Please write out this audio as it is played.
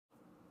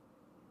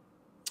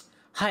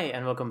Hi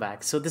and welcome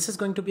back. So this is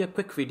going to be a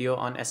quick video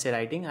on essay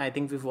writing. I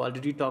think we've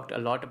already talked a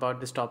lot about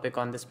this topic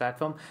on this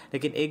platform.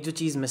 लेकिन एक जो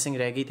चीज़ missing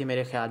रह गई थी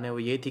मेरे ख्याल में वो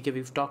ये थी कि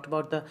we've talked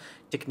about the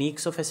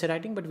techniques of essay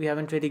writing but we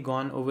haven't really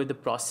gone over the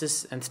process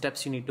and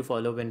steps you need to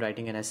follow when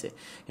writing an essay.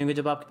 क्योंकि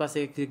जब आपके पास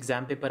एक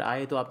एग्जाम पेपर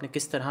आए तो आपने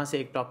किस तरह से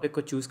एक टॉपिक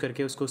को चूज़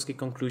करके उसको उसकी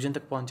कंक्लूजन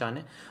तक पहुँचाना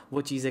है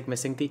वो चीज़ एक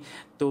मिसिंग थी.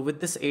 तो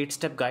with this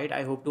 8-step guide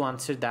I hope to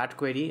answer that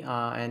query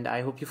and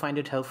I hope you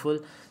find it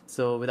helpful.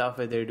 So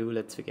without further ado,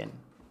 let's begin.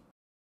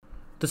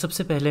 तो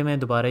सबसे पहले मैं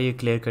दोबारा ये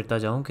क्लियर करता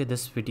जाऊँ कि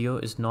this video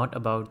is not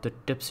about the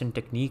tips and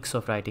techniques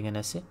of writing an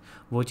essay.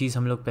 वो चीज़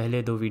हम लोग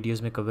पहले 2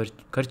 वीडियोज़ में कवर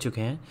कर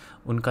चुके हैं,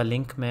 उनका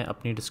लिंक मैं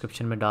अपनी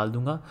डिस्क्रिप्शन में डाल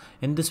दूँगा.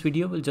 In this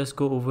video will just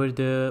go over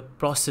the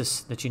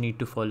process that you need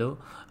to follow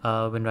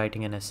when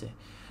writing an essay.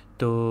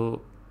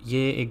 तो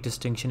ये एक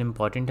डिस्टिंक्शन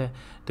इंपॉर्टेंट है.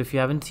 तो if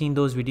you haven't seen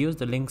those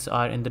videos the links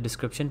are in the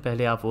description.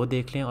 पहले आप वो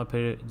देख लें और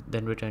फिर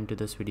then return to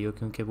this video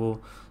क्योंकि वो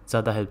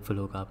ज़्यादा हेल्पफुल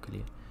होगा आपके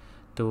लिए.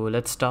 तो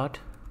let's start.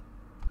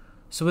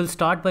 So we'll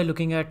start by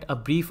looking at a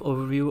brief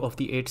overview of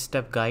the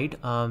 8-step guide.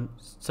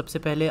 सबसे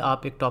पहले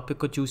आप एक टॉपिक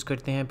को चूज़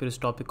करते हैं, फिर उस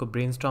टॉपिक को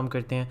ब्रेनस्टॉर्म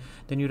करते हैं.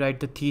 Then you write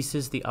the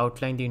thesis, the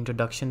outline, the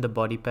introduction, the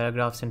body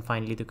paragraphs and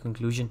finally the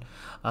conclusion.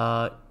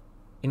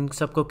 इन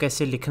सब को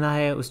कैसे लिखना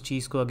है उस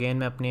चीज़ को अगेन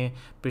मैं अपने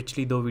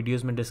पिछली 2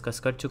 वीडियोज़ में डिस्कस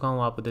कर चुका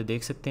हूँ, आप उधर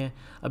देख सकते हैं.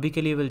 अभी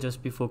के लिए will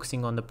just be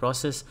focusing on the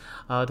process.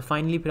 तो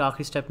फाइनली फिर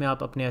आखिरी स्टेप में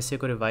आप अपने ऐसे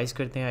को रिवाइज़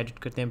करते हैं, एडिट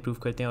करते हैं, इम्प्रूव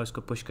करते हैं और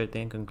उसको पुश करते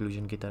हैं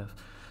कंक्लूजन की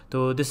तरफ.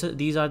 So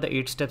these are the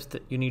 8 steps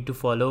that you need to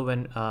follow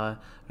when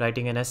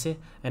writing an essay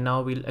and now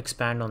we'll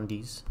expand on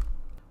these.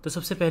 तो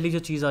सबसे पहली जो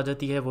चीज़ आ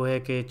जाती है वो है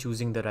कि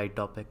choosing the right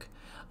topic.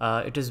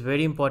 It is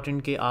very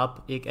important कि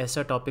आप एक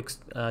ऐसा टॉपिक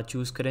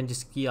चूज़ करें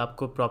जिसकी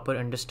आपको प्रॉपर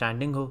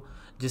अंडरस्टैंडिंग हो,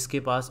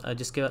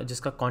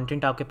 जिसका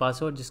कंटेंट आपके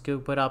पास हो और जिसके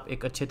ऊपर आप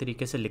एक अच्छे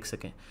तरीके से लिख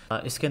सकें.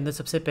 इसके अंदर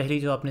सबसे पहली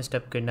जो आपने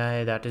स्टेप करना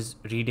है that is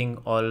reading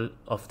all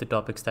of the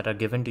topics that are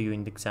given to you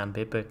in the exam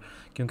paper.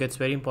 क्योंकि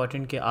इट्स वेरी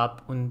इंपॉर्टेंट कि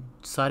आप उन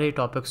सारे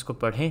टॉपिक्स को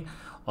पढ़ें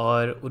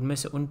और उनमें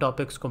से उन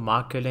टॉपिक्स को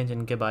मार्क कर लें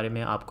जिनके बारे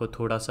में आपको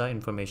थोड़ा सा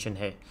इन्फॉर्मेशन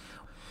है.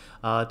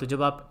 तो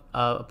जब आप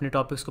अपने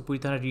टॉपिक्स को पूरी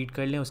तरह रीड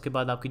कर लें उसके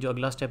बाद आपकी जो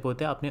अगला स्टेप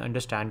होता है आपने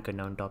अंडरस्टैंड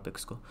करना है उन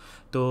टॉपिक्स को.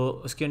 तो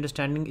उसकी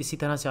अंडरस्टैंडिंग इसी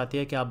तरह से आती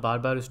है कि आप बार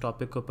बार उस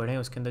टॉपिक को पढ़ें,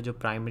 उसके अंदर जो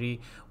प्राइमरी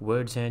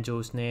वर्ड्स हैं, जो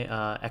उसने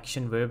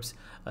एक्शन वर्ब्स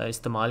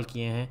इस्तेमाल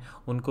किए हैं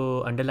उनको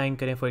अंडरलाइन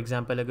करें. फॉर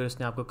एग्जांपल अगर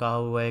उसने आपको कहा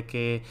हुआ है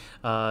कि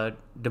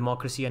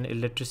democracy and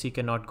illiteracy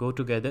can not go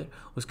together,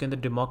 उसके अंदर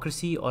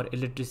डेमोक्रेसी और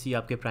इलिटरेसी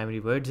आपके प्राइमरी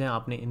वर्ड्स हैं,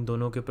 आपने इन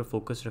दोनों के ऊपर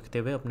फोकस रखते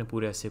हुए अपने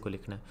पूरे ऐसे को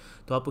लिखना है.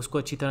 तो आप उसको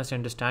अच्छी तरह से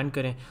अंडरस्टैंड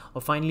करें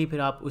और फाइनली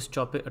फिर आप उस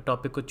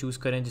टॉपिक को चूज़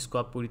करें जिसको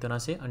आप पूरी तरह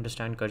से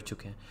अंडरस्टैंड कर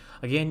चुके हैं.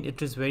 Again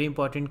it is very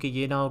important कि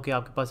ये ना हो कि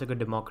आपके पास अगर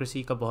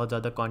डेमोक्रेसी का बहुत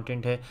ज़्यादा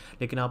कंटेंट है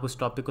लेकिन आप उस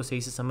टॉपिक को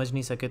सही से समझ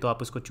नहीं सके तो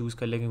आप उसको चूज़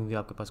कर लेंगे क्योंकि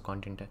आपके पास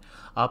कंटेंट है.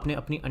 आपने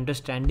अपनी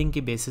अंडरस्टैंडिंग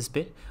के बेसिस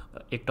पे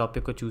एक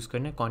टॉपिक को चूज़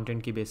करना है,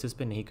 कंटेंट की बेसिस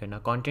पे नहीं करना.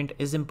 कंटेंट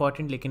इज़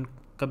इंपॉर्टेंट लेकिन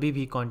कभी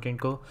भी कंटेंट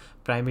को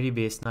प्राइमरी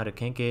बेस ना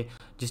रखें कि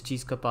जिस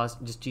चीज़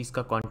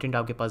का कंटेंट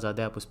आपके पास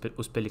ज़्यादा है आप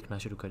उस पर लिखना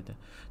शुरू कर दें.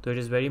 तो इट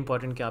इज़ वेरी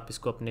इंपॉर्टेंट कि आप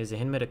इसको अपने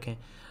जहन में रखें.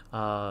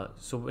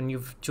 So when you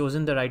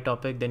chosen the right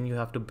topic then you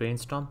have to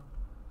brainstorm.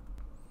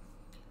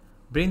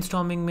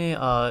 Brainstorming में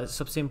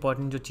सबसे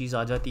इंपॉर्टेंट जो चीज़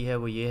आ जाती है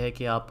वो ये है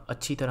कि आप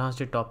अच्छी तरह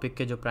से टॉपिक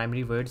के जो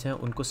प्राइमरी वर्ड्स हैं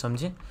उनको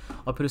समझें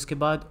और फिर उसके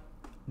बाद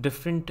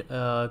डिफरेंट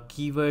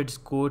कीवर्ड्स,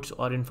 कोड्स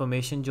और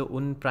इन्फॉर्मेशन जो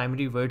उन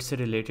प्राइमरी वर्ड्स से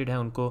रिलेटेड हैं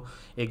उनको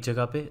एक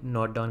जगह पे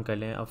नोट डाउन कर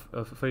लें.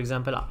 फॉर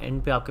एग्जांपल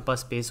एंड पे आपके पास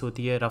स्पेस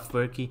होती है रफ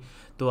वर्ड की,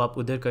 तो आप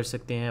उधर कर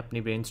सकते हैं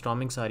अपनी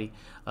ब्रेनस्टॉर्मिंग सारी.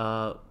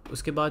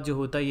 उसके बाद जो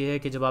होता ये है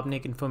कि जब आपने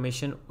एक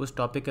इन्फॉर्मेशन उस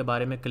टॉपिक के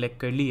बारे में कलेक्ट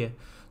कर ली है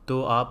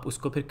तो आप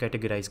उसको फिर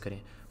कैटेगराइज़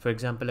करें. फॉर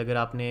एग्जांपल अगर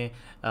आपने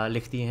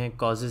लिख दिए हैं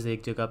कॉजेज़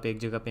एक जगह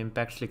पे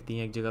इम्पैक्ट्स लिखती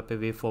हैं, एक जगह पे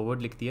वे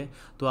फॉरवर्ड लिखती है,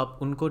 तो आप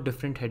उनको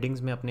डिफरेंट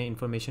हेडिंग्स में अपने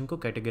इन्फॉर्मेशन को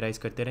कैटेगराइज़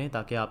करते रहें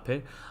ताकि आप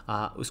फिर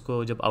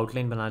उसको जब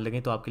आउटलाइन बनाने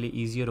लगें तो आपके लिए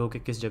ईजियर हो कि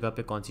किस जगह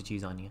पे कौन सी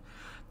चीज़ आनी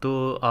है.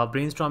 तो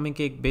ब्रेनस्टॉर्मिंग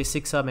के एक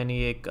बेसिक सा मैंने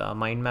ये एक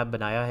माइंड मैप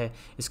बनाया है.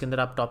 इसके अंदर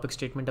आप टॉपिक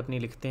स्टेटमेंट अपनी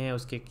लिखते हैं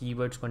उसके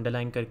कीवर्ड्स को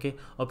अंडरलाइन करके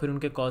और फिर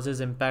उनके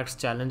causes, impacts,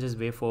 challenges,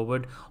 way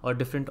forward और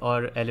डिफरेंट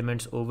और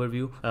एलिमेंट्स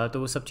ओवरव्यू. तो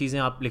वो सब चीज़ें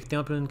आप लिखते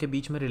हैं और फिर उनके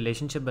बीच में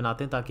रिलेशनशिप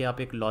बनाते हैं ताकि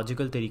आप एक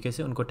लॉजिकल तरीके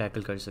से उनको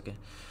टैकल कर सकें.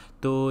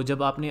 तो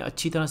जब आपने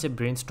अच्छी तरह से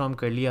ब्रेनस्टॉर्म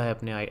कर लिया है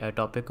अपने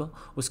टॉपिक को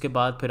उसके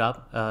बाद फिर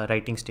आप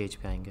राइटिंग स्टेज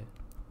पे आएंगे.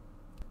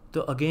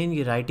 तो अगेन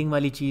ये राइटिंग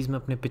वाली चीज़ मैं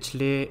अपने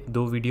पिछले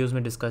 2 वीडियोज़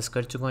में डिस्कस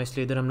कर चुका हूँ,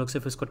 इसलिए इधर हम लोग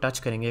सिर्फ इसको टच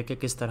करेंगे कि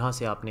किस तरह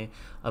से आपने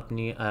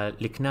अपनी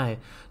लिखना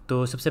है.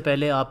 तो सबसे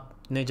पहले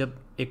आपने जब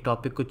एक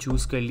टॉपिक को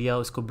चूज़ कर लिया,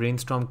 उसको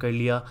ब्रेनस्टॉर्म कर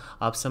लिया,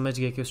 आप समझ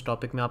गए कि उस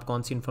टॉपिक में आप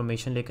कौन सी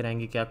इन्फॉर्मेशन लेकर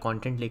आएंगे, क्या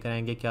कंटेंट लेकर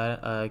आएंगे,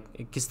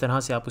 किस तरह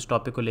से आप उस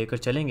टॉपिक को लेकर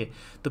चलेंगे,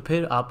 तो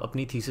फिर आप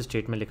अपनी थीसिस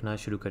स्टेटमेंट लिखना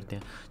शुरू करते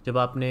हैं. जब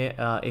आपने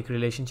एक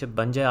रिलेशनशिप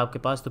बन जाए आपके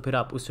पास तो फिर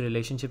आप उस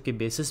रिलेशनशिप के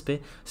बेसिस पे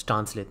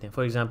स्टांस लेते हैं.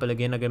 फॉर एग्जांपल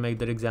अगेन अगर मैं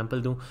इधर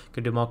एग्जांपल दूं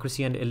कि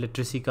डेमोक्रेसी एंड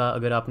इलिटरेसी का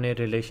अगर आपने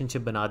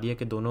रिलेशनशिप बना दिया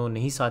कि दोनों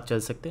नहीं साथ चल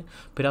सकते,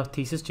 फिर आप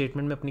थीसिस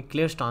स्टेटमेंट में अपनी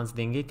क्लियर स्टांस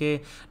देंगे कि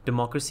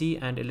democracy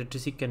and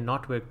illiteracy can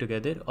not work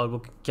together और वो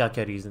क्या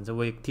क्या रीज़न है।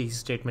 वो एक थीसिस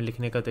स्टेटमेंट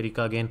लिखने का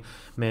तरीका अगेन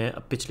मैं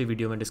पिछली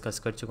वीडियो में डिस्कस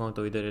कर चुका हूँ,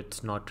 तो इधर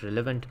इट्स नॉट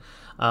रिलेवेंट।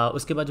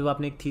 उसके बाद जब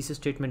आपने एक थीसिस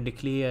स्टेटमेंट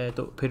लिख ली है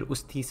तो फिर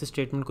उस थीसिस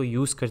स्टेटमेंट को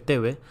यूज़ करते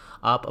हुए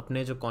आप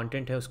अपने जो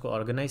कंटेंट है उसको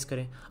ऑर्गेनाइज़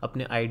करें,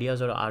 अपने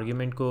आइडियाज़ और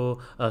आर्ग्यूमेंट को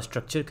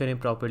स्ट्रक्चर करें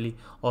प्रॉपर्ली,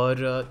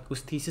 और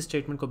उस थीसिस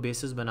स्टेटमेंट को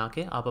बेसिस बना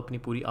के आप अपनी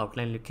पूरी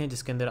आउटलाइन लिखें,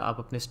 जिसके अंदर आप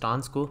अपने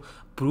स्टांस को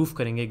प्रूव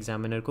करेंगे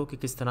एग्जामिनर को कि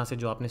किस तरह से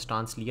जो आपने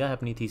स्टांस लिया है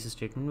अपनी थीसिस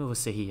स्टेटमेंट में वो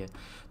सही है।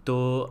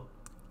 तो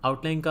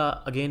आउटलाइन का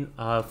अगेन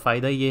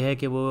फ़ायदा ये है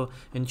कि वो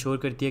इंश्योर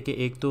करती है कि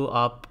एक तो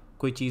आप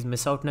कोई चीज़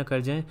मिस आउट ना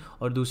कर जाएं,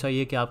 और दूसरा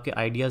ये कि आपके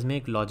आइडियाज़ में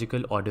एक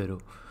लॉजिकल ऑर्डर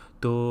हो।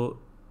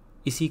 तो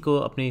इसी को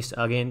अपने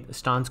अगेन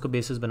स्टांस को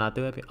बेसिस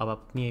बनाते हुए अब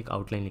अपनी एक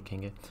आउटलाइन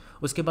लिखेंगे।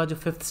 उसके बाद जो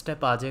फिफ्थ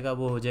स्टेप आ जाएगा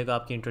वो हो जाएगा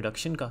आपकी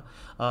इंट्रोडक्शन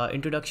का।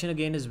 Introduction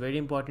again is very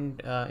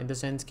important in the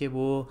sense कि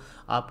वो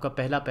आपका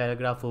पहला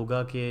पैराग्राफ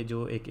होगा कि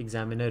जो एक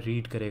एग्जामिनर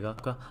रीड करेगा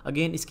आपका।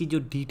 अगेन इसकी जो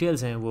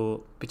डिटेल्स हैं वो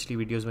पिछली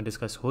वीडियोज़ में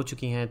डिस्कस हो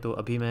चुकी हैं, तो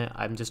अभी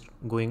I am just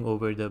going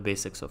over the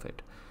basics of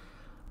it.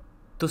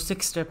 तो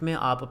सिक्स स्टेप में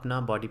आप अपना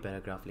बॉडी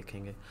पैराग्राफ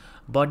लिखेंगे।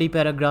 बॉडी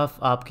पैराग्राफ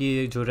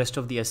आपकी जो रेस्ट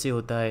ऑफ द एसे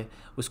होता है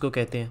उसको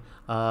कहते हैं।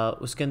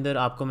 उसके अंदर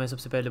आपको मैं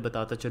सबसे पहले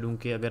बताता चलूँ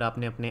कि अगर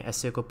आपने अपने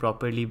एसे को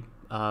प्रॉपर्ली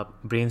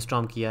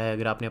ब्रेनस्टॉर्म किया है,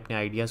 अगर आपने अपने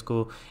आइडियाज़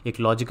को एक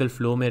लॉजिकल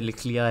फ़्लो में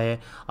लिख लिया है,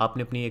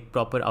 आपने अपनी एक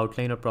प्रॉपर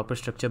आउटलाइन और प्रॉपर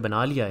स्ट्रक्चर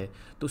बना लिया है,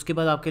 तो उसके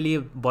बाद आपके लिए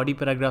बॉडी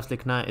पैराग्राफ्स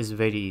लिखना इज़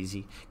वेरी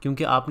इजी,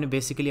 क्योंकि आपने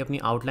बेसिकली अपनी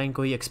आउटलाइन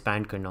को ही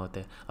एक्सपैंड करना होता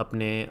है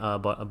अपने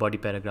बॉडी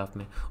पैराग्राफ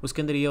में।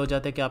 उसके अंदर ये हो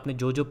जाता है कि आपने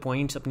जो जो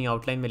पॉइंट्स अपनी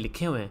आउटलाइन में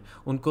लिखे हुए हैं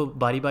उनको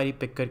बारी बारी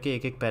पिक करके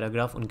एक एक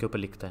पैराग्राफ उनके ऊपर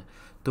लिखता है।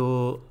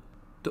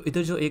 तो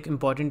इधर जो एक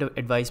इम्पॉर्टेंट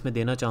एडवाइस मैं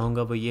देना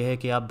चाहूँगा वो ये है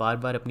कि आप बार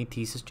बार अपनी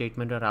थीसिस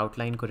स्टेटमेंट और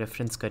आउटलाइन को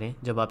रेफरेंस करें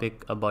जब आप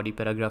एक बॉडी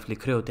पैराग्राफ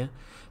लिख रहे होते हैं,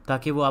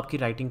 ताकि वो आपकी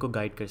राइटिंग को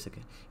गाइड कर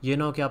सके। ये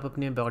ना हो कि आप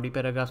अपने बॉडी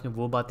पैराग्राफ्स में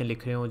वो बातें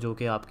लिख रहे हो जो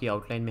कि आपकी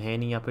आउटलाइन में है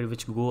नहीं, या फिर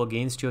विच go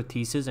against your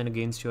thesis and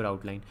against your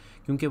outline,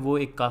 क्योंकि वो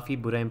एक काफ़ी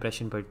बुरा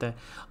इंप्रेशन पड़ता है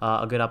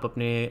अगर आप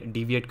अपने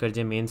डिविएट कर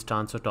जाए मेन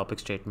स्टांस और टॉपिक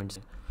स्टेटमेंट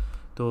से।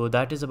 तो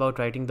that is about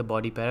writing the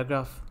body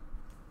paragraph.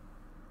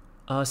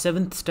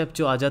 Seventh step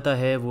जो आ जाता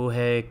है वो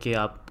है कि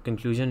आप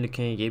कंक्लूजन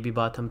लिखें। ये भी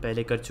बात हम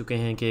पहले कर चुके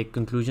हैं कि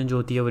कंक्लूजन जो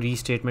होती है वो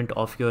restatement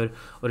of your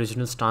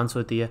original stance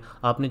होती है।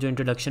 आपने जो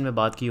इंट्रोडक्शन में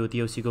बात की होती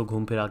है उसी को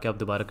घूम फिरा के आप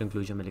दोबारा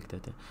कंक्लूजन में लिख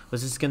देते हैं।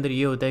 बस इसके अंदर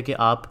ये होता है कि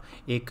आप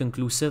एक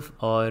कंक्लूसिव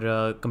और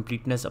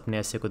कंप्लीटनेस अपने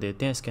ऐसे को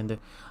देते हैं। इसके अंदर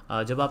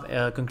जब आप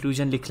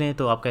कंक्लूजन लिख लें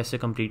तो आपका ऐसे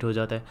कंप्लीट हो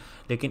जाता है।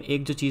 लेकिन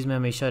एक जो चीज़ मैं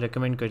हमेशा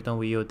रिकमेंड करता हूँ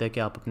वो ये होता है कि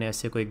आप अपने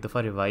ऐसे को एक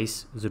दफ़ा रिवाइज़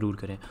ज़रूर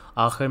करें।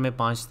 आखिर में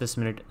 5-10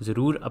 मिनट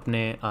ज़रूर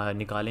अपने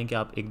निकालें कि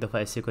आप एक दफ़ा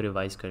ऐसे को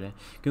रिवाइज़ करें,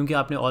 क्योंकि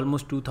आपने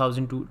ऑलमोस्ट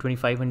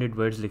 2500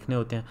 वर्ड्स लिखने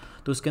होते हैं।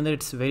 तो उसके अंदर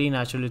it's very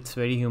natural, it's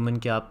very human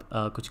कि आप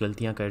कुछ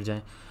गलतियाँ कर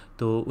जाएँ।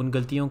 तो उन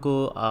गलतियों को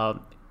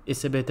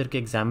इससे बेहतर कि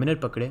एग्जामिनर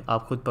पकड़े,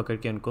 आप ख़ुद पकड़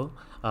के उनको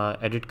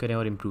एडिट करें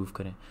और इम्प्रूव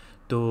करें।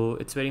 तो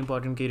इट्स वेरी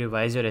इंपॉर्टेंट कि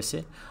रिवाइज योर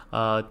ऐसे,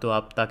 तो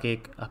आप ताकि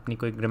अपनी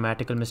कोई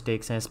ग्रामेटिकल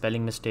मिस्टेक्स हैं,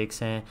 स्पेलिंग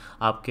मिस्टेक्स हैं,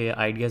 आपके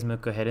आइडियाज़ में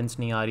कोहेरेंस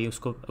नहीं आ रही,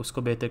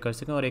 उसको बेहतर कर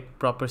सकें और एक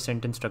प्रॉपर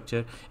सेंटेंस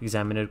स्ट्रक्चर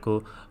एग्जामिनर को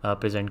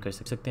प्रेजेंट कर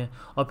सकते हैं।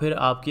 और फिर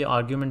आपके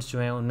आर्ग्यूमेंट्स जो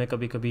हैं उनमें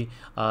कभी कभी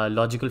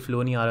लॉजिकल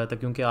फ़्लो नहीं आ रहा था,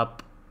 क्योंकि आप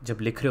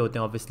जब लिख रहे होते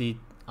हैं ऑब्वियसली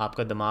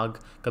आपका दिमाग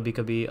कभी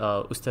कभी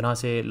उस तरह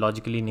से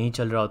लॉजिकली नहीं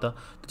चल रहा होता।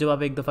 तो जब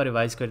आप एक दफ़ा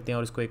रिवाइज़ करते हैं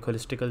और उसको एक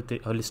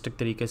होलिस्टिक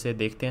तरीके से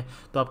देखते हैं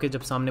तो आपके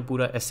जब सामने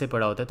पूरा ऐसे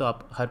पड़ा होता है तो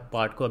आप हर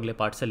पार्ट को अगले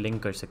पार्ट से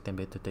लिंक कर सकते हैं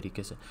बेहतर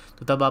तरीके से,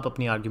 तो तब आप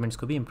अपनी आर्ग्यूमेंट्स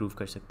को भी इम्प्रूव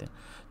कर सकते हैं।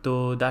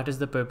 तो that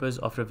is the purpose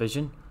of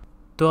revision.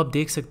 तो आप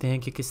देख सकते हैं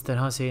कि किस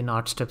तरह से इन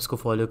 8 स्टेप्स को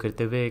फॉलो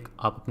करते हुए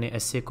आप अपने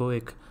एसे को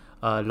एक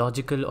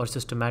लॉजिकल और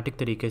सिस्टमैटिक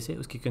तरीके से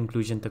उसकी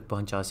कंक्लूजन तक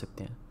पहुँचा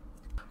सकते हैं।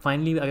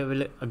 Finally I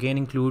will again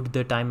include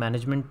the time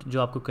management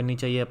जो आपको करनी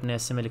चाहिए अपने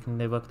ऐसे में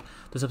लिखने वक्त।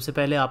 तो सबसे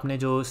पहले आपने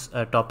जो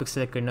टॉपिक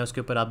सेलेक्ट करना है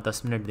उसके ऊपर आप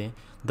 10 मिनट दें।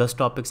 10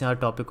 टॉपिक्स हैं, हर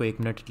टॉपिक को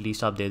 1 मिनट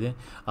एटलीस्ट आप दे दें,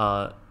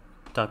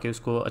 ताकि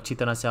उसको अच्छी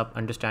तरह से आप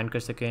अंडरस्टैंड कर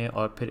सकें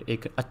और फिर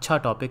एक अच्छा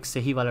टॉपिक,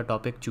 सही वाला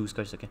टॉपिक चूज़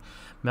कर सकें।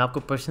 मैं आपको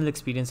पर्सनल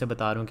एक्सपीरियंस से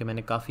बता रहा हूँ कि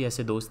मैंने काफ़ी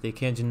ऐसे दोस्त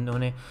देखे हैं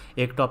जिन्होंने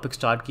एक टॉपिक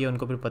स्टार्ट किया,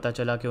 उनको फिर पता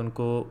चला कि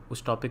उनको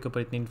उस टॉपिक के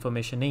ऊपर इतनी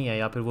इन्फॉर्मेशन नहीं है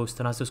या फिर वो उस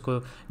तरह से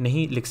उसको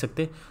नहीं लिख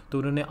सकते, तो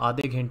उन्होंने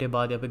आधे घंटे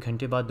बाद या फिर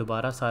घंटे बाद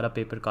दोबारा सारा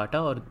पेपर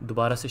काटा और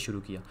दोबारा से शुरू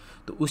किया।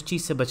 तो उस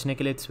चीज़ से बचने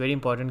के लिए इट्स वेरी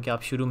इंपॉर्टेंट कि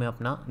आप शुरू में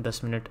अपना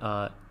 10 मिनट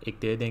एक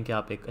दे दें कि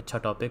आप एक अच्छा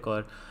टॉपिक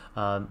और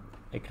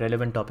एक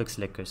रेलेवेंट टॉपिक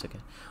सेलेक्ट कर सकें।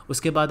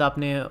 उसके बाद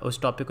आपने उस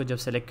टॉपिक को जब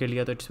सेलेक्ट कर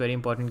लिया तो इट्स वेरी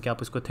इंपॉर्टेंट कि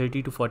आप उसको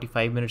 30 to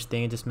 45 मिनट्स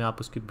देंगे, जिसमें आप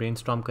उसकी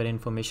ब्रेनस्टॉर्म करें,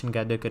 इन्फॉर्मेशन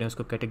गैदर करें,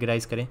 उसको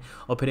कैटेगराइज करें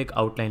और फिर एक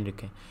आउटलाइन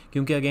लिखें।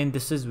 क्योंकि again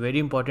this is very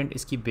important,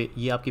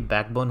 ये आपकी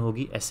बैकबोन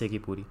होगी एसे की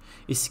पूरी,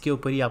 इसके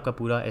ऊपर ही आपका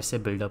पूरा एसे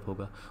बिल्डअप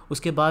होगा।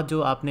 उसके बाद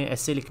जो आपने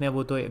एसे लिखना है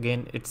वो तो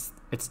again it's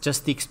it's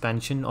just the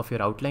expansion of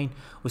your outline.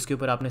 उसके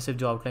ऊपर आपने सिर्फ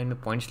जो आउटलाइन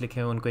में पॉइंट्स लिखे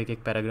हैं उनको एक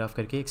एक पैराग्राफ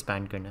करके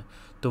एक्सपैंड करना है,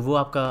 तो वो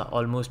आपका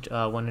ऑलमोस्ट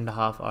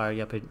 1.5 आवर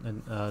या फिर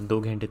 2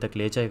 घंटे तक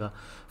ले जाएगा।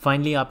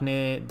 फाइनली आपने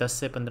 10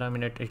 से 15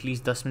 मिनट,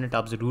 एटलीस्ट 10 मिनट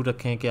आप ज़रूर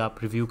रखें कि आप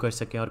रिव्यू कर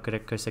सकें और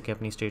करेक्ट कर सकें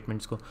अपनी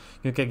स्टेटमेंट्स को,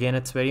 क्योंकि अगेन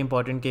इट्स वेरी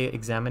इंपॉर्टेंट कि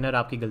एग्जामिनर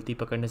आपकी गलती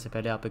पकड़ने से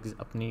पहले आप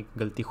अपनी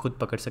गलती खुद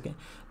पकड़ सकें,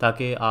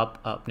 ताकि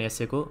आप अपने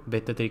ऐसे को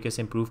बेहतर तरीके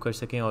से इम्प्रूव कर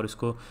सकें और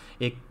उसको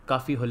एक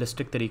काफ़ी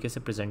होलिस्टिक तरीके से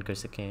प्रेजेंट कर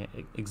सकें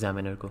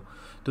एग्जामिनर को।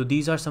 तो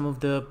these are some of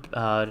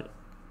the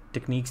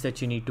techniques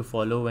that you need to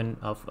follow when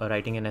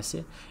writing an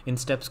essay. In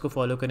steps को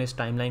फॉलो करें, इस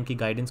टाइमलाइन की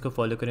गाइडेंस को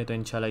फॉलो करें, तो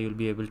इंशाल्लाह you will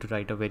be able to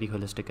right a very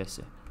holistic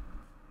essay.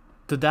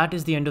 So that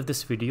is the end of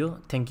this video.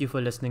 Thank you for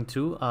listening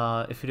through.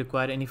 If you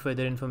require any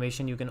further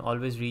information, you can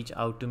always reach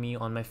out to me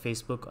on my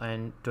Facebook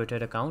and Twitter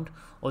account.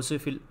 Also,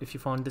 if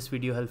you found this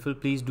video helpful,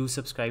 please do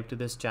subscribe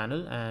to this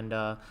channel, and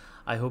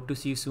I hope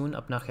to see you soon.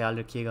 Apna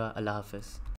ख्याल रखिएगा. Allah Hafiz.